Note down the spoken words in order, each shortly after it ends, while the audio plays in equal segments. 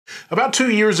About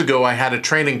 2 years ago, I had a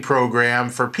training program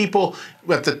for people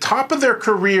at the top of their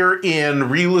career in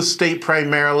real estate,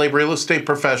 primarily real estate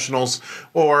professionals,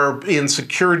 or in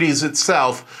securities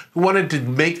itself, who wanted to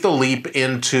make the leap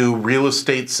into real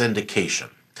estate syndication.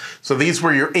 So these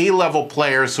were your A-level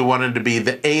players who wanted to be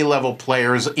the A-level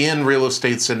players in real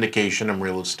estate syndication and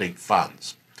real estate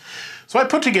funds. So I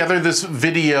put together this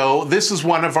video. This is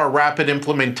one of our rapid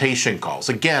implementation calls.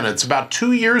 Again, it's about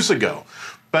 2 years ago.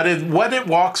 But what it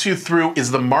walks you through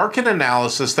is the market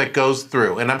analysis that goes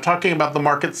through. And I'm talking about the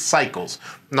market cycles,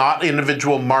 not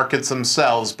individual markets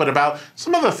themselves, but about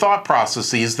some of the thought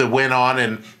processes that went on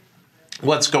and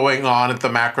what's going on at the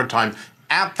macro time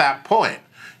at that point.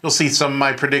 You'll see some of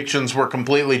my predictions were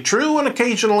completely true, and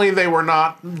occasionally they were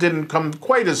not, didn't come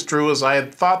quite as true as I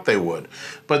had thought they would.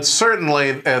 But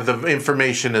certainly the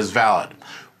information is valid.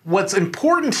 What's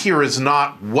important here is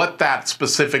not what that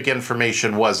specific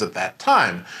information was at that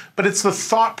time, but it's the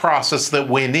thought process that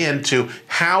went into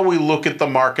how we look at the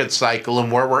market cycle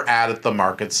and where we're at the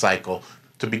market cycle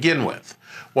to begin with.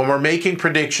 When we're making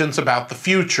predictions about the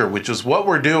future, which is what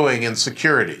we're doing in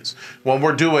securities, when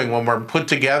we're put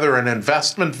together an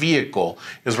investment vehicle,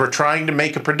 is we're trying to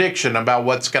make a prediction about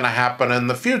what's going to happen in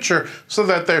the future so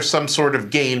that there's some sort of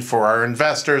gain for our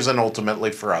investors and ultimately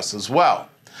for us as well.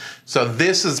 So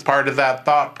this is part of that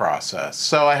thought process.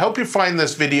 So I hope you find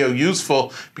this video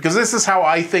useful, because this is how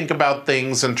I think about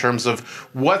things in terms of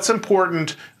what's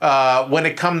important when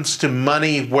it comes to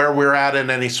money, where we're at in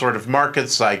any sort of market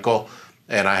cycle,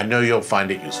 and I know you'll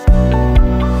find it useful.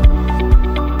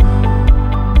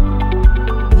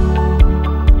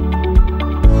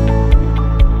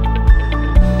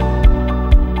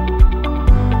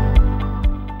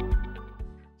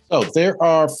 So there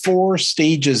are 4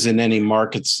 stages in any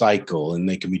market cycle, and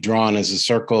they can be drawn as a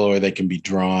circle, or they can be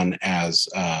drawn as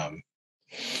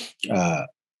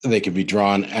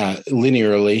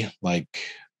linearly, like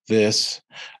this.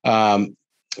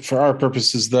 For our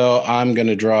purposes, though, I'm going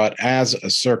to draw it as a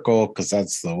circle because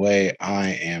that's the way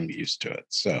I am used to it.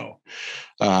 So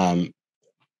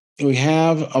we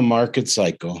have a market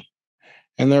cycle,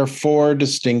 and there are 4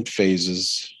 distinct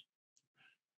phases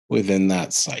within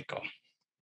that cycle.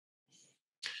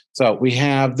 So we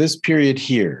have this period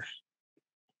here,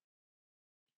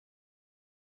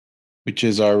 which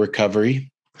is our recovery.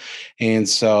 And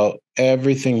so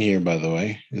everything here, by the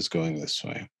way, is going this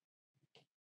way.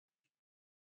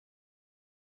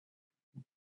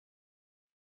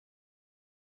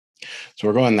 So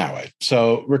we're going that way.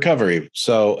 So recovery.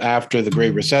 So after the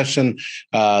Great Recession,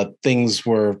 things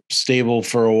were stable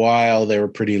for a while. They were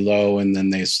pretty low, and then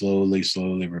they slowly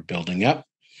were building up.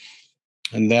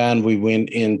 And then we went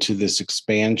into this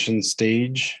expansion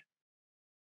stage.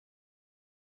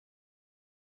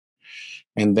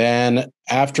 And then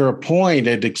after a point,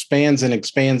 it expands and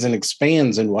expands and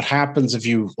expands. And what happens if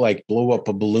you blow up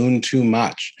a balloon too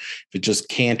much? If it just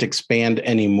can't expand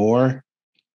anymore,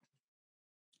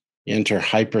 you enter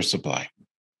hypersupply.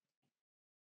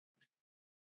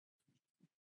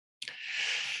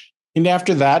 And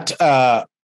after that,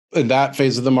 in that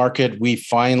phase of the market, we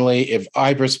finally, if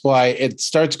hypersupply, it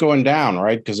starts going down,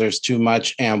 right? Because there's too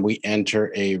much, and we enter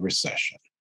a recession.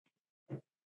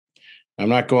 I'm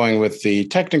not going with the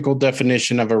technical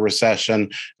definition of a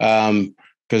recession,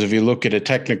 because if you look at a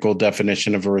technical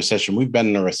definition of a recession, we've been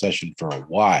in a recession for a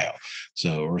while.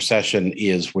 So a recession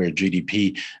is where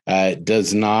GDP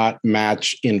does not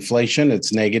match inflation.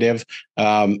 It's negative.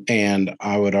 And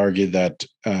I would argue that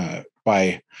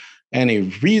by any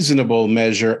reasonable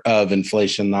measure of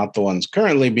inflation, not the ones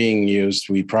currently being used,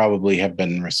 we probably have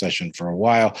been in recession for a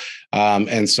while.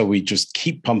 And so we just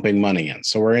keep pumping money in.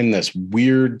 So we're in this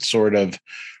weird sort of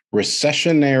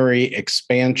recessionary,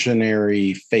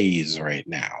 expansionary phase right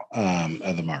now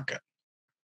of the market.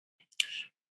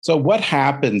 So what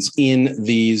happens in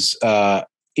these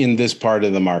in this part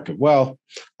of the market? Well,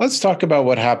 let's talk about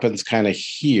what happens kind of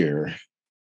here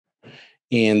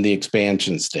in the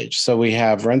expansion stage. So we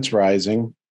have rents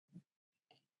rising,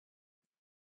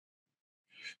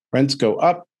 rents go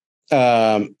up,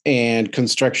 and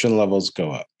construction levels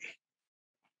go up.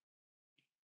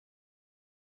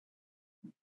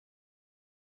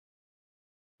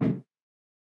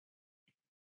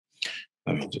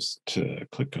 Let me just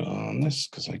click on this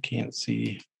because I can't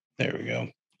see. There we go.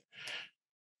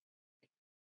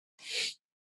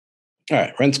 All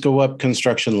right, rents go up,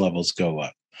 construction levels go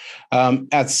up.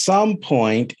 At some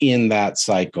point in that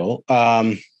cycle,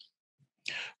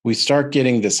 we start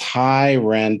getting this high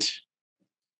rent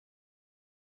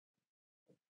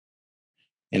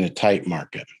in a tight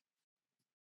market.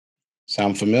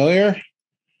 Sound familiar?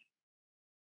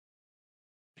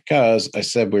 because I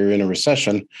said we were in a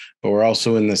recession, but we're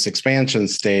also in this expansion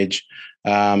stage.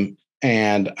 And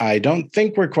I don't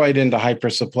think we're quite into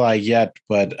hypersupply yet,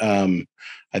 but I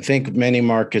think many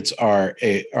markets are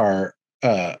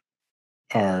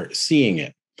seeing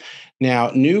it.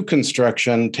 Now, new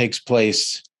construction takes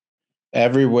place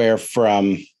everywhere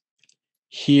from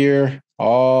here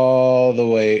all the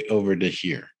way over to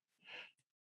here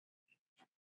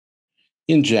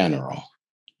in general.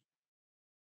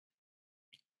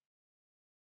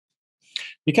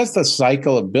 Because the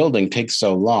cycle of building takes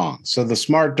so long. So the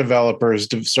smart developers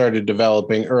started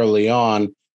developing early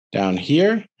on down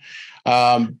here,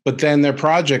 but then their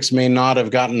projects may not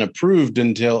have gotten approved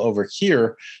until over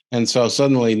here. And so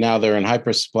suddenly now they're in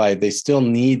hypersupply. They still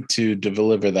need to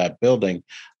deliver that building,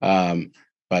 but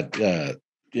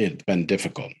it's been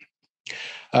difficult.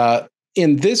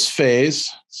 In this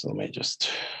phase, so let me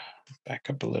just back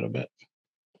up a little bit.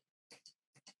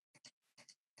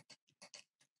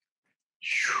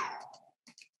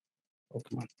 Oh,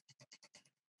 come on.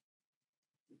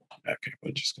 Okay,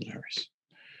 we're just going to erase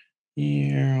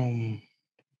here.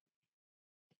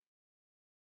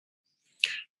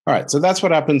 All right, so that's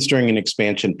what happens during an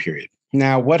expansion period.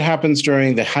 Now, what happens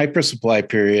during the hypersupply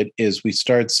period is we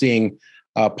start seeing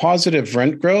positive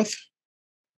rent growth.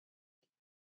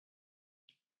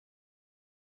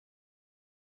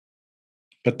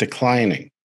 But declining.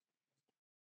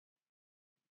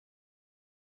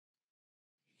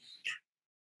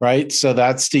 Right, so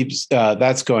that's steep.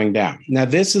 That's going down. Now,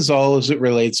 this is all as it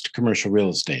relates to commercial real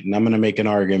estate, and I'm going to make an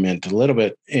argument just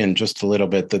a little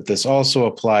bit, that this also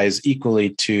applies equally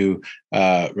to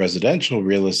residential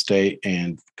real estate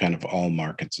and kind of all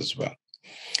markets as well.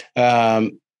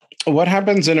 What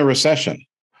happens in a recession?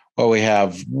 Well, we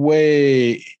have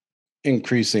way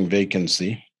increasing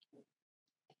vacancy.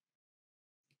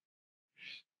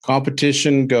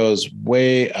 Competition goes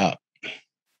way up.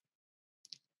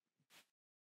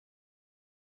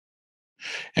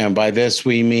 And by this,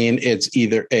 we mean it's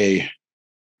either a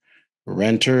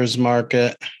renter's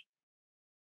market.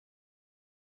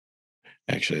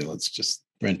 Actually,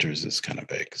 renters is kind of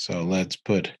big. So let's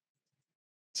put,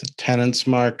 it's a tenant's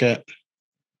market,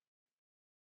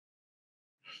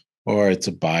 or it's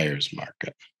a buyer's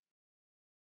market.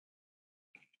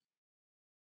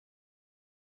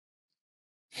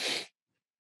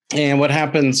 And what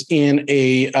happens in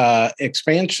a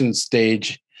expansion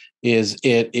stage is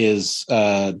it is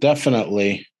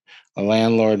definitely a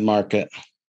landlord market.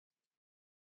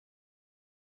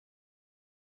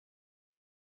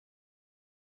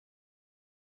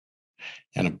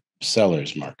 And a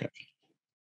seller's market.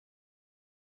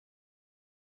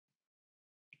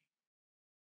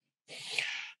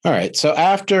 All right, so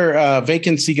after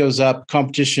vacancy goes up,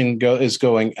 competition is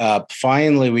going up.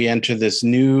 Finally, we enter this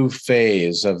new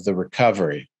phase of the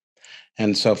recovery.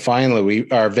 And so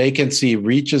finally, our vacancy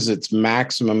reaches its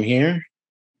maximum here.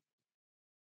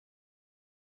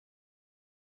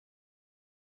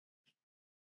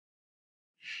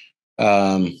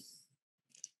 And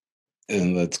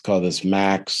let's call this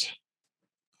max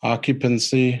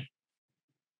occupancy.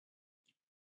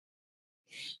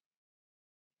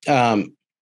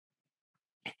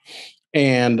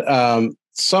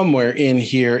 Somewhere in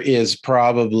here is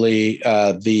probably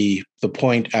the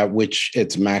point at which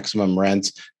its maximum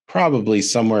rents, probably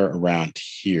somewhere around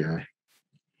here.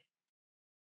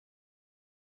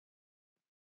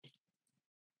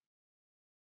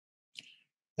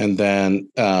 And then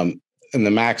in the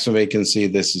maximum vacancy,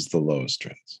 this is the lowest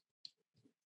rents.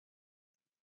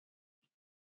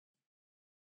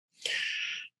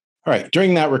 All right.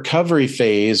 During that recovery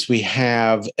phase, we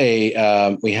have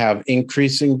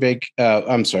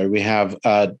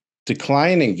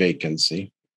declining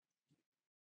vacancy.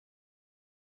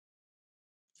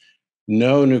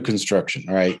 No new construction.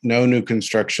 All right. No new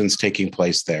constructions taking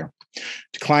place there.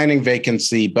 Declining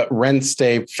vacancy, but rents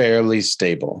stay fairly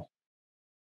stable.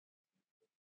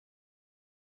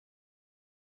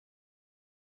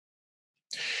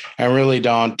 And really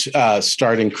don't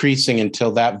start increasing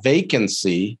until that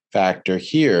vacancy factor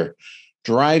here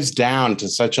drives down to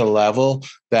such a level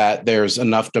that there's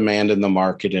enough demand in the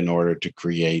market in order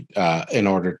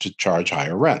to charge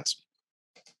higher rents.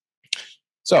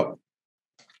 So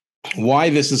why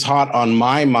this is hot on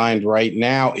my mind right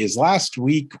now is last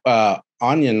week,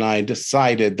 Anya and I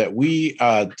decided that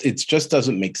it just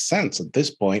doesn't make sense at this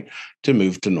point to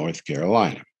move to North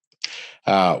Carolina,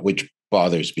 which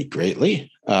bothers me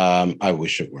greatly. I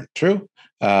wish it weren't true,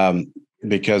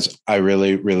 because I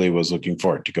really, really was looking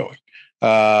forward to going.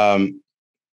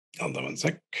 Hold on one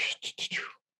sec.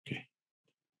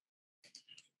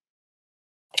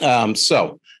 Okay.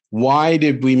 So Why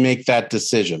did we make that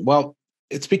decision? Well,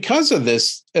 it's because of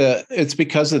this. It's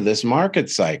because of this market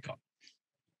cycle.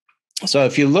 So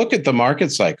if you look at the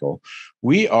market cycle,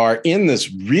 we are in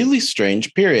this really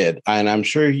strange period, and I'm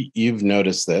sure you've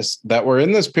noticed this, that we're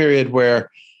in this period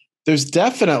where there's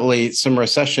definitely some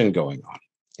recession going on,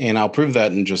 and I'll prove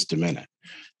that in just a minute.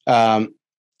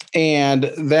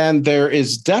 And then there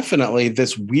is definitely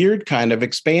this weird kind of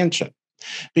expansion,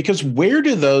 because where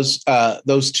do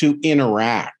those two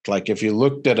interact? Like if you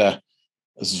looked at a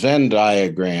Venn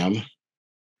diagram,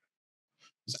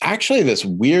 there's actually this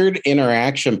weird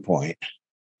interaction point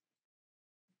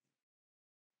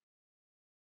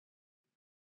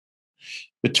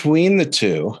between the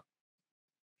two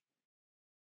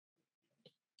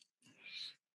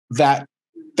that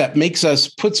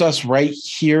puts us right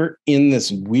here in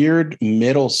this weird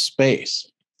middle space.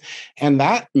 And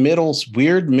that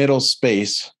weird middle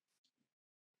space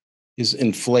is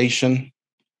inflation.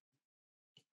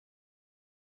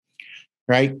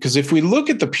 Right? Because if we look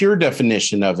at the pure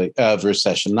definition of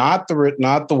recession, not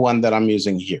the one that I'm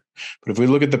using here, but if we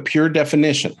look at the pure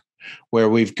definition, where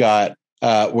we've got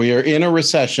we are in a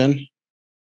recession.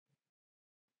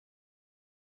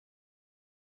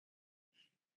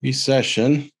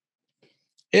 Recession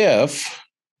if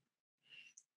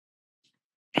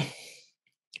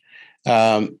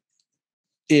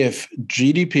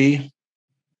GDP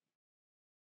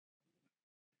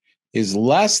is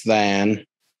less than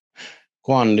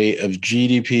quantity of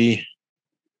GDP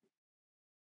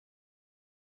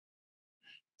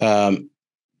I'm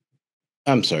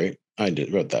sorry,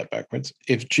 wrote that backwards.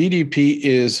 If GDP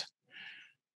is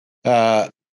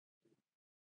I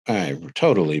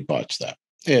totally botched that.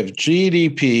 If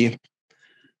GDP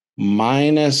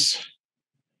minus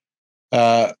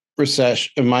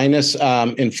recession minus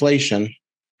inflation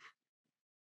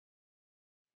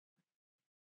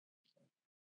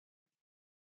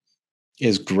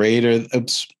is greater,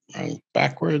 wrong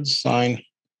backwards sign,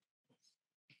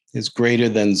 is greater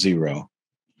than zero,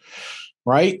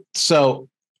 right? So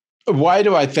why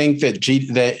do I think that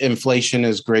that inflation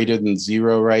is greater than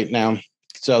zero right now?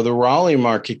 So the Raleigh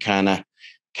market kind of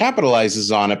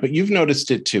capitalizes on it, but you've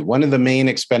noticed it too. One of the main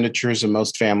expenditures of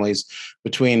most families,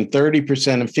 between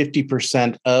 30% and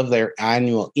 50% of their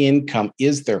annual income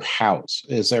is their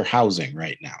housing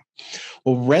right now.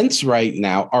 Well, rents right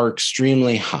now are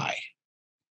extremely high.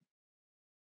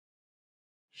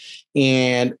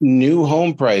 And new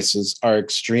home prices are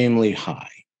extremely high.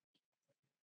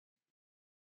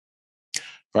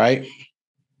 Right?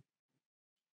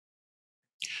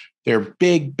 They're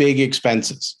big, big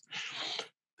expenses.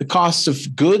 The cost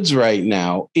of goods right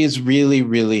now is really,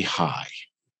 really high.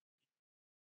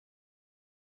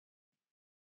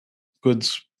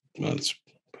 Goods, let's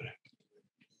put it.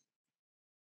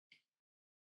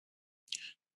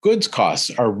 Goods costs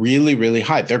are really, really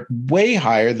high. They're way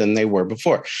higher than they were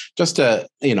before. Just a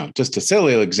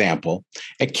silly example,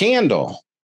 a candle,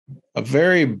 a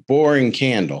very boring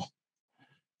candle,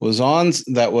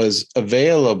 that was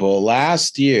available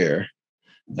last year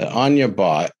that Anya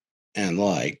bought and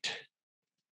liked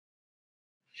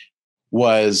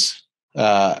was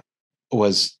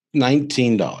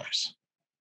 $19.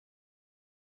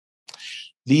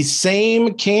 The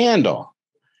same candle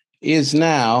is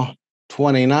now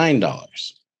 $29.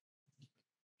 Does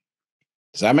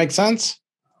that make sense?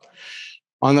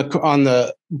 On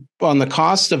the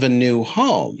cost of a new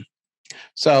home.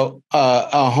 So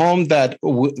a home that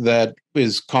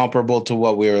is comparable to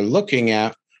what we were looking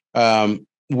at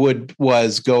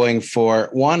was going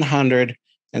for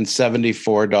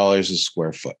 $174 a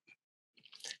square foot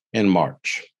in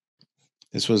March.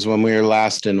 This was when we were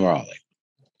last in Raleigh,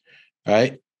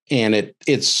 right? And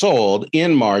it sold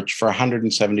in March for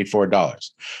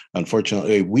 $174.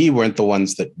 Unfortunately, we weren't the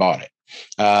ones that bought it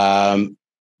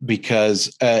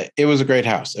because it was a great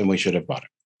house and we should have bought it.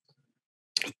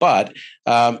 But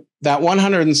that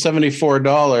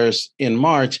 $174 in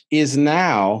March is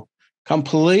now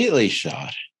completely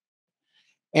shot.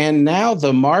 And now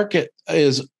the market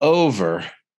is over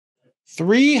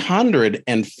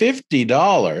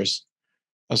 $350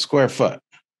 a square foot.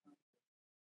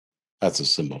 That's a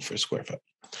symbol for square foot.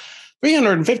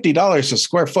 $350 a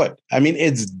square foot. I mean,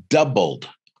 it's doubled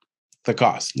the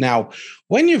cost. Now,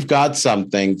 when you've got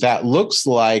something that looks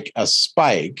like a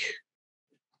spike,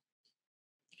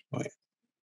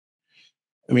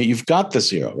 I mean, you've got the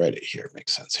zero right here. It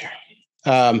makes sense here.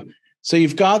 So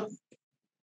you've got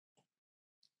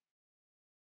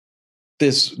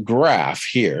this graph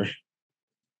here.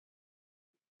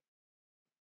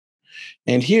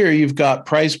 And here you've got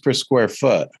price per square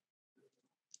foot.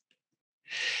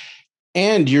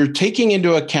 And you're taking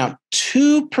into account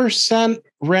 2%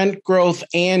 rent growth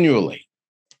annually.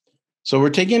 So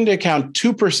we're taking into account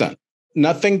 2%,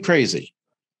 nothing crazy,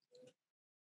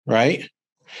 right?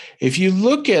 If you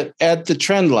look at the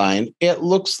trend line, it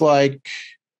looks like,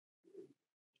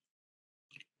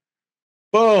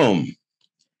 boom,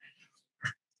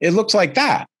 it looks like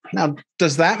that. Now,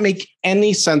 does that make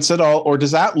any sense at all, or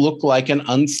does that look like an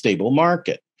unstable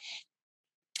market?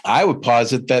 I would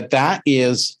posit that that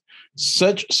is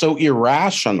so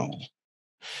irrational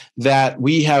that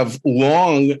we have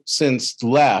long since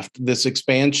left this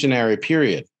expansionary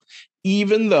period.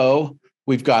 Even though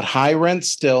we've got high rents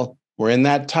still, we're in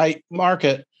that tight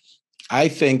market, I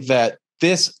think that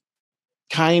this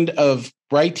kind of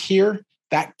right here,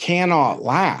 that cannot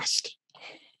last.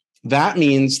 That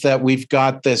means that we've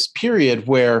got this period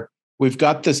where we've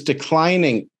got this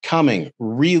declining coming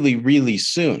really, really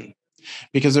soon,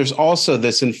 because there's also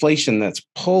this inflation that's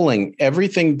pulling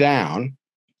everything down.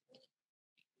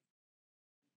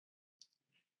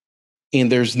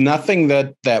 And there's nothing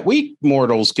that we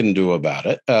mortals can do about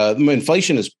it.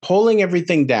 Inflation is pulling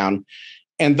everything down,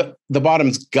 and the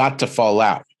bottom's got to fall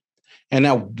out. And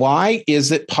now, why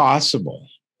is it possible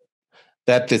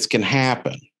that this can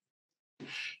happen?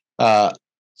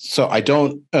 So I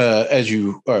don't, as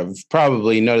you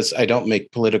probably noticed, I don't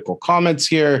make political comments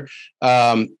here,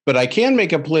 but I can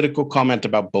make a political comment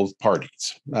about both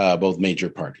parties, both major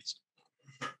parties.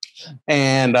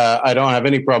 And I don't have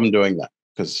any problem doing that.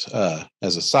 Because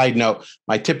as a side note,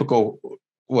 my typical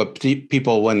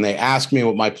people, when they ask me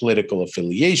what my political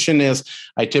affiliation is,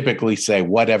 I typically say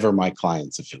whatever my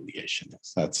client's affiliation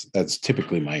is. That's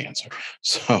typically my answer.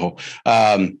 So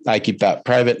I keep that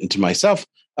private and to myself.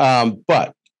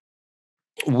 But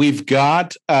we've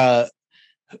got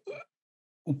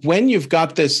when you've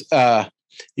got this,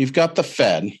 you've got the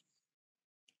Fed,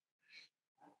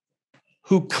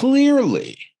 who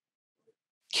clearly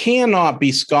cannot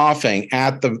be scoffing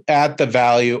at the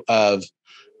value of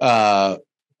at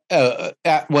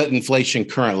what inflation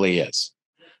currently is,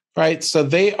 right? So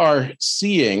they are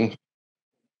seeing,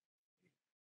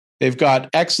 they've got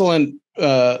excellent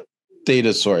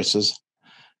data sources.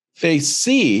 They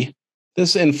see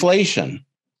this inflation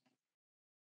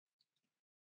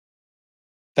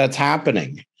that's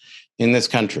happening in this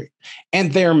country,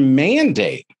 and their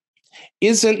mandate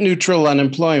isn't neutral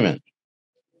unemployment.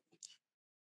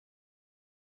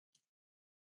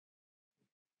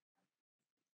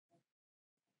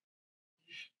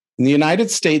 In the United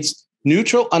States,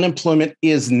 neutral unemployment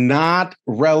is not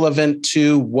relevant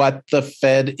to what the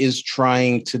Fed is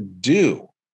trying to do.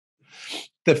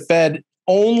 The Fed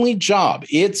only job,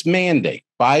 its mandate,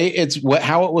 by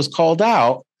how it was called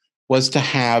out, was to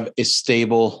have a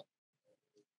stable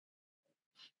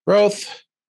growth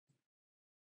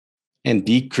and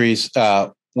decrease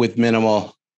with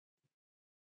minimal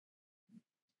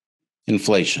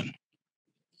inflation.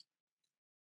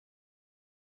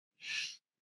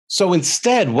 So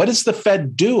instead, what is the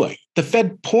Fed doing? The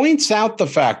Fed points out the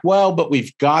fact, well, but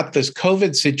we've got this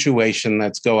COVID situation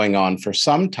that's going on for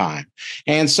some time.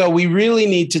 And so we really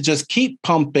need to just keep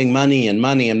pumping money and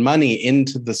money and money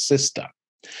into the system.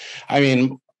 I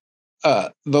mean,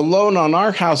 the loan on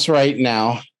our house right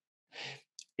now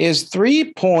is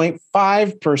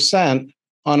 3.5%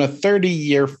 on a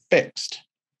 30-year fixed.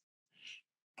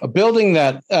 A building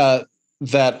that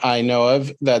I know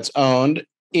of that's owned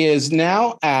is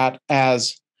now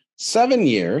as 7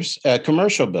 years, a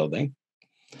commercial building,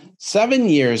 7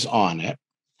 years on it,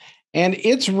 and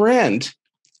its rent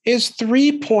is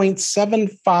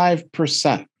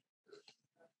 3.75%,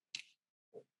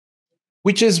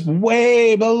 which is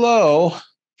way below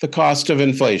the cost of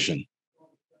inflation.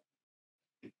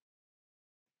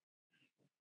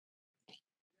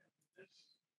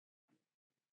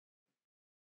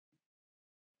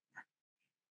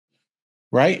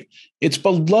 Right? It's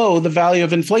below the value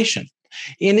of inflation.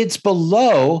 And it's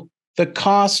below the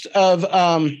cost of,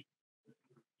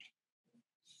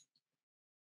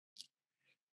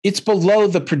 it's below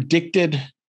the predicted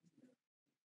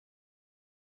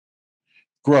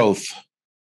growth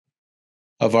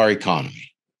of our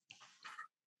economy.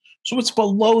 So it's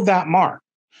below that mark.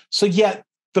 So yet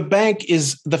the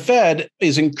Fed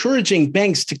is encouraging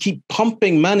banks to keep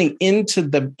pumping money into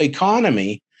the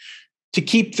economy to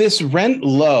keep this rent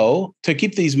low, to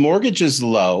keep these mortgages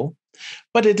low,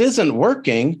 but it isn't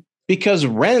working because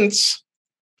rents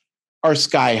are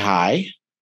sky high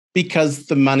because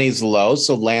the money's low,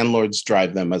 so landlords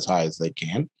drive them as high as they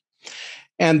can.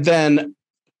 And then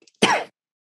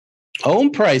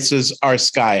home prices are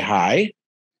sky high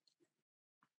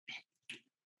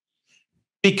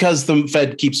because the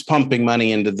Fed keeps pumping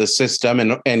money into the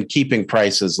system and keeping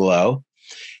prices low,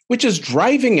 which is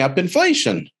driving up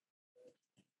inflation.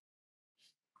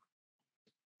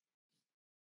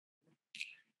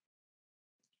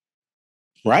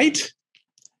 Right?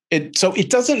 So it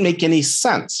doesn't make any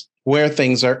sense where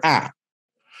things are at.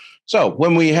 So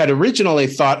when we had originally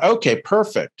thought, okay,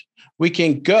 perfect, we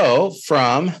can go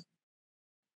from,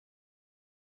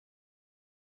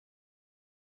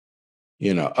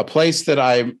 a place that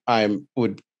I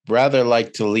would rather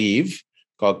like to leave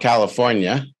called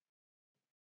California,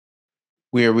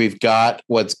 where we've got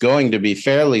what's going to be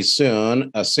fairly soon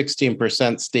a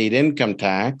 16% state income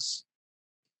tax.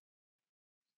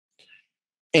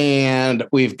 And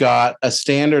we've got a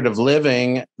standard of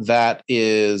living that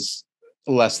is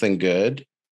less than good.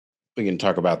 We can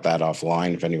talk about that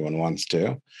offline if anyone wants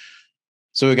to.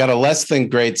 So we've got a less than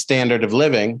great standard of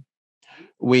living.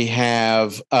 We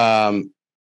have all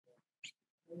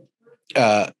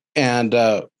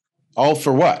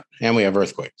for what? And we have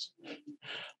earthquakes.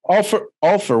 All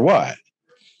for what?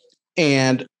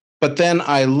 But then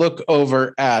I look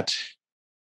over at,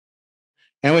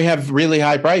 and we have really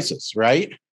high prices,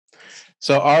 right?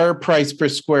 So our price per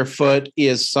square foot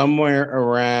is somewhere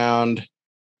around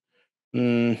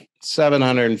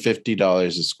 $750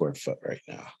 a square foot right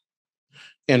now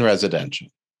in residential.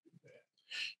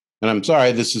 And I'm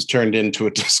sorry, this has turned into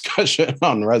a discussion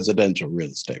on residential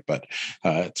real estate, but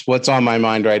it's what's on my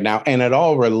mind right now. And it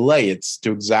all relates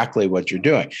to exactly what you're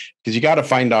doing, because you got to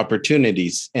find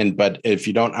opportunities. But if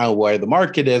you don't know where the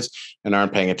market is and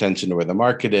aren't paying attention to where the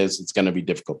market is, it's going to be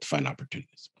difficult to find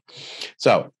opportunities.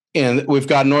 So, and we've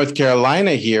got North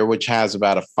Carolina here, which has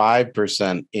about a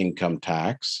 5% income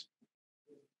tax.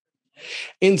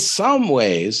 In some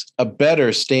ways, a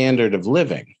better standard of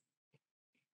living.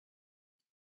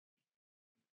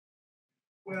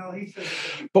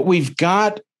 But we've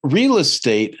got real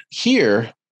estate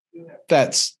here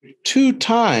that's 2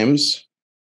 times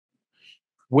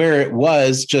where it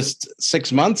was just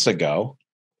 6 months ago.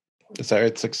 Is that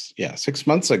right? 6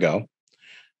 months ago.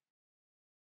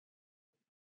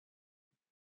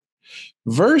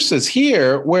 Versus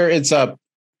here, where it's up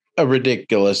a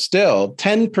ridiculous still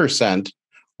 10%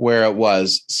 where it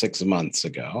was 6 months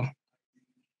ago.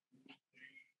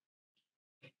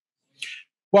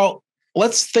 Well,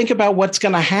 let's think about what's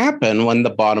going to happen when the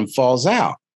bottom falls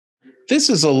out. This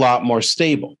is a lot more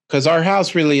stable because our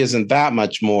house really isn't that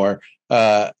much more.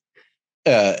 It's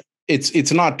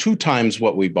not 2 times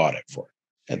what we bought it for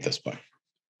at this point.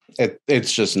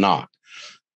 It's just not.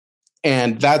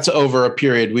 And that's over a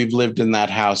period. We've lived in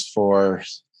that house for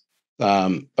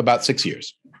about 6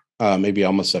 years, maybe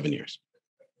almost 7 years.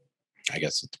 I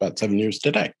guess it's about 7 years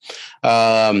today.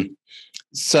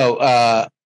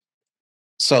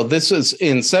 So this is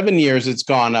in 7 years, it's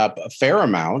gone up a fair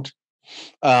amount.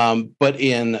 But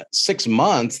in 6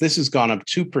 months, this has gone up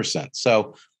 2%.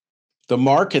 So the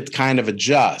market kind of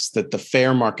adjusts that the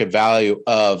fair market value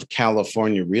of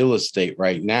California real estate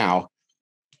right now,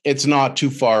 it's not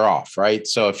too far off, right?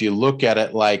 So if you look at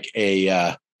it like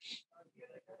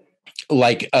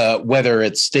whether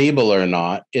it's stable or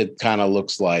not, it kind of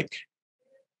looks like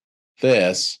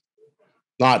this,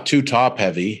 not too top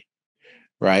heavy,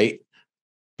 right?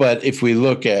 But if we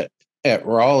look at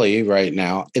Raleigh right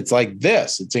now, it's like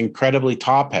this. It's incredibly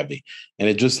top heavy, and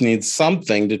it just needs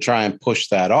something to try and push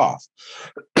that off.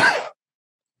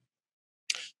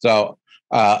 So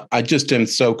I just am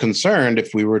so concerned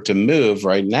if we were to move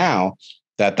right now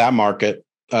that market,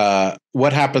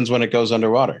 what happens when it goes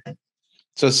underwater?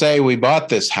 So say we bought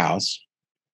this house.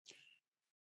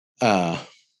 Where'd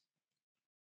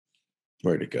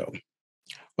it go?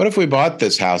 What if we bought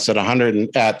this house at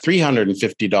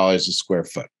 $350 a square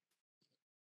foot?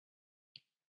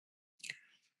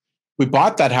 We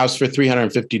bought that house for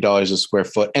 $350 a square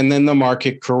foot, and then the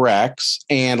market corrects,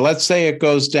 and let's say it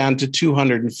goes down to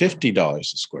 $250 a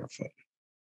square foot.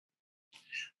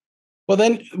 Well,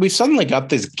 then we suddenly got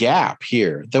this gap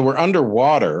here that we're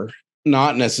underwater,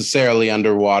 not necessarily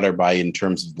underwater in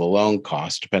terms of the loan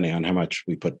cost, depending on how much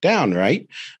we put down, right?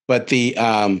 But we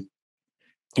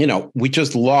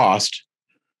just lost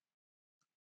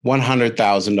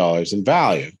 $100,000 in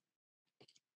value.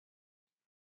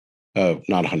 Not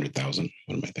 100,000.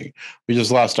 What am I thinking? We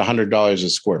just lost $100 a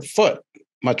square foot,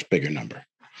 much bigger number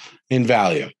in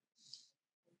value.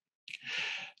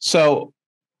 So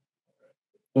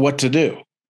what to do?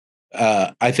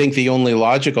 I think the only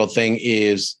logical thing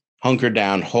is hunker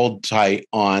down, hold tight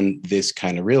on this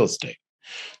kind of real estate.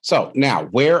 So now,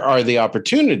 where are the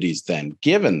opportunities then,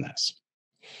 given this?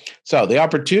 So the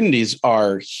opportunities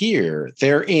are here.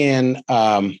 They're in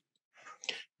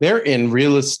They're in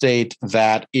real estate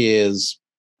that is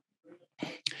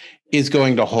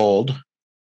going to hold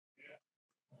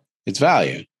its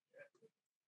value.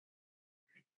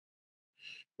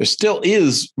 There still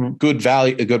is good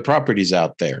properties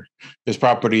out there. There's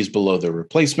properties below the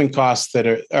replacement costs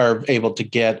that are able to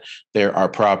get. There are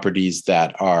properties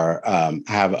that are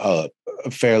have a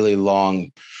fairly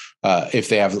long, if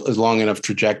they have a long enough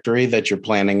trajectory that you're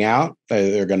planning out,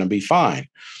 they're going to be fine.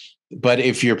 But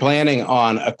if you're planning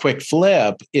on a quick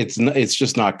flip, it's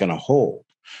just not going to hold.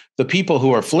 The people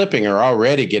who are flipping are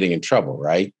already getting in trouble,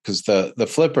 right? Because the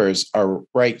flippers are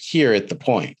right here at the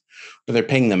point where they're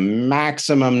paying the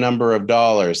maximum number of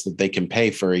dollars that they can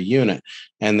pay for a unit.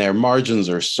 And their margins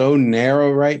are so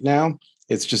narrow right now,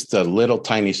 it's just a little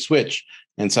tiny switch.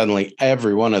 And suddenly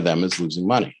every one of them is losing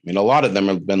money. I mean, a lot of them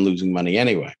have been losing money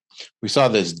anyway. We saw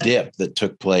this dip that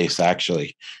took place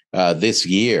actually this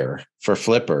year for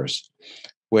flippers,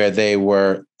 where they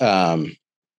were, where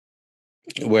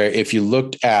if you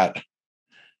looked at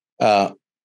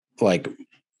like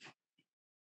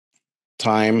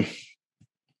time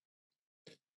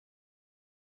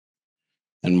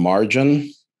and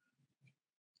margin,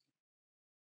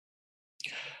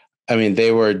 I mean,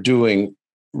 they were doing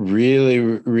really,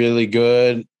 really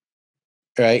good,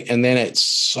 right? And then it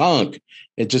sunk.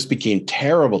 It just became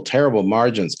terrible, terrible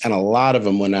margins. And a lot of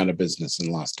them went out of business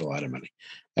and lost a lot of money.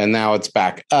 And now it's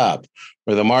back up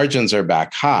where the margins are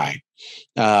back high,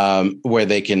 where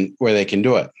they can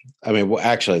do it. I mean, well,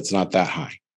 actually, it's not that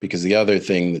high, because the other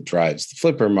thing that drives the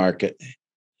flipper market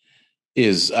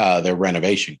is their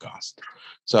renovation cost.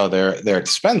 So their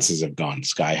expenses have gone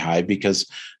sky high, because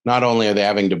not only are they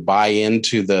having to buy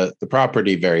into the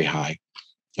property very high,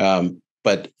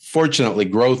 but fortunately,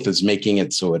 growth is making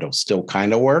it so it'll still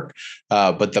kind of work.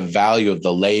 But the value of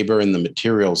the labor and the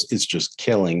materials is just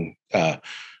killing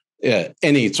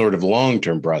any sort of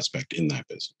long-term prospect in that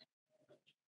business.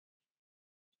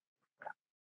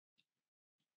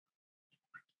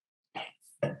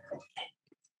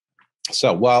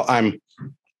 So while I'm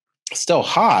still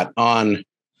hot on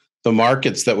the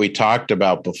markets that we talked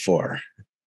about before,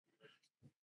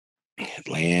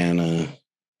 Atlanta,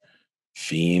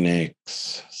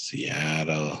 Phoenix,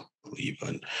 Seattle,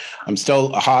 Cleveland, I'm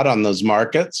still hot on those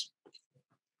markets.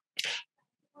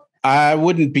 I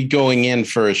wouldn't be going in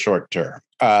for a short term.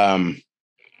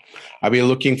 I'd be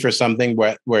looking for something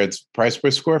where its price per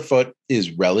square foot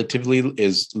is relatively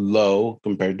low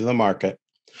compared to the market,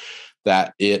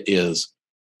 that it is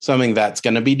something that's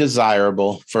going to be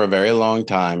desirable for a very long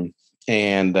time,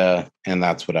 and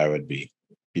that's what I would be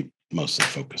mostly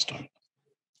focused on.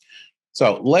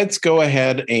 So let's go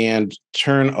ahead and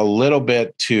turn a little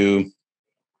bit to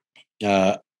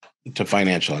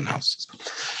financial analysis.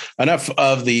 Enough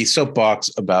of the soapbox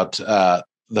about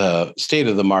the state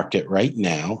of the market right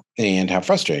now and how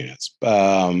frustrating it is.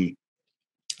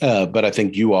 But I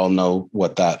think you all know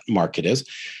what that market is.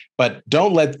 But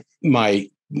don't let my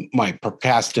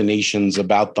procrastinations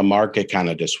about the market kind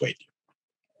of dissuade you.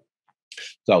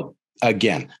 So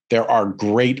again, there are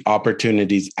great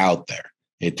opportunities out there.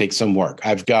 It takes some work.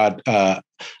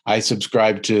 I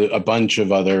subscribe to a bunch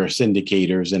of other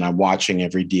syndicators, and I'm watching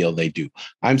every deal they do.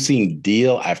 I'm seeing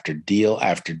deal after deal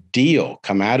after deal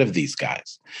come out of these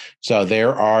guys. So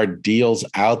there are deals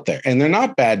out there, and they're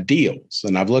not bad deals.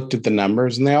 And I've looked at the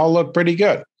numbers, and they all look pretty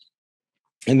good.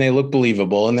 And they look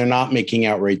believable, and they're not making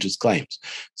outrageous claims.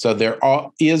 So there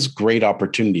is great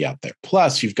opportunity out there.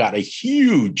 Plus, you've got a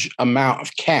huge amount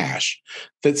of cash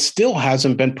that still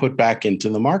hasn't been put back into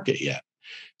the market yet.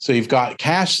 So you've got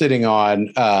cash sitting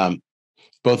on,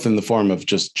 both in the form of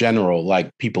just general,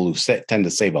 like people who tend to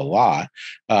save a lot,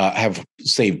 have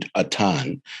saved a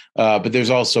ton. But there's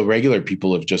also regular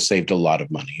people who've just saved a lot of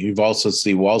money. You've also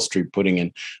seen Wall Street putting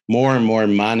in more and more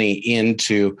money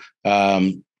into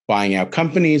buying out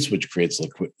companies, which creates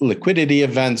liquidity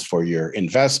events for your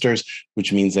investors,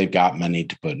 which means they've got money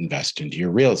to invest into your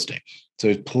real estate. So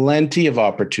there's plenty of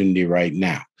opportunity right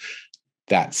now.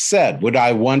 That said, would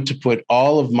I want to put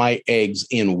all of my eggs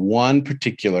in one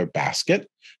particular basket?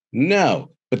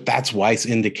 No, but that's why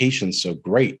syndication is so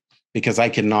great, because I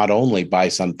can not only buy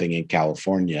something in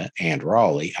California and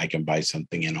Raleigh, I can buy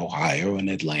something in Ohio and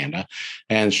Atlanta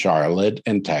and Charlotte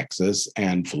and Texas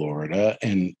and Florida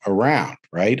and around,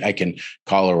 right?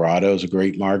 Colorado is a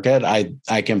great market.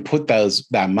 I can put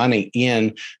that money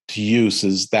in to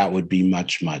uses that would be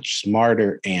much, much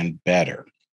smarter and better.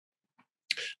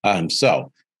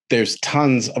 So there's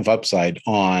tons of upside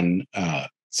on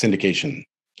syndication.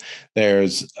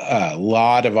 There's a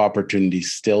lot of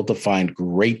opportunities still to find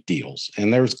great deals,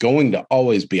 and there's going to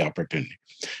always be opportunity,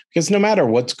 because no matter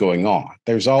what's going on,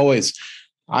 there's always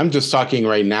I'm just talking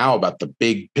right now about the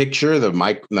big picture, the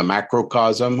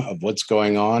macrocosm of what's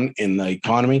going on in the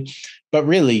economy. But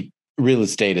really, real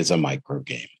estate is a micro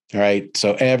game, right?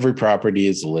 So every property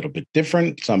is a little bit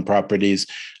different. Some properties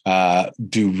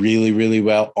do really, really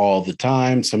well all the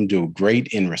time. Some do great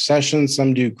in recession.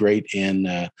 Some do great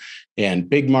in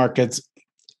big markets.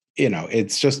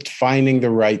 It's just finding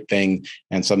the right thing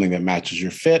and something that matches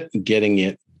your fit, getting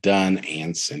it done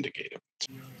and syndicated.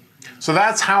 So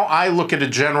that's how I look at a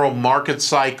general market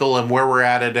cycle and where we're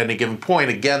at any given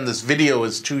point. Again, this video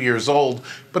is 2 years old,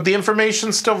 but the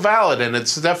information's still valid, and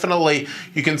it's definitely,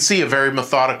 you can see, a very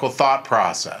methodical thought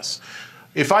process.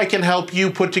 If I can help you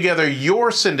put together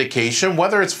your syndication,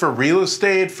 whether it's for real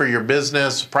estate, for your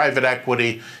business, private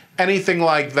equity, anything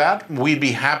like that, we'd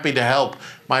be happy to help.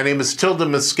 My name is Tilden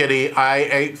Moschetti.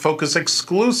 I focus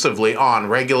exclusively on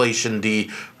Regulation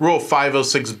D, Rule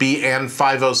 506B and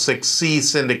 506C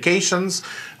syndications.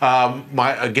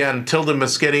 Again, Tilden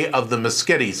Moschetti of the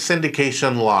Moschetti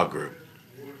Syndication Law Group.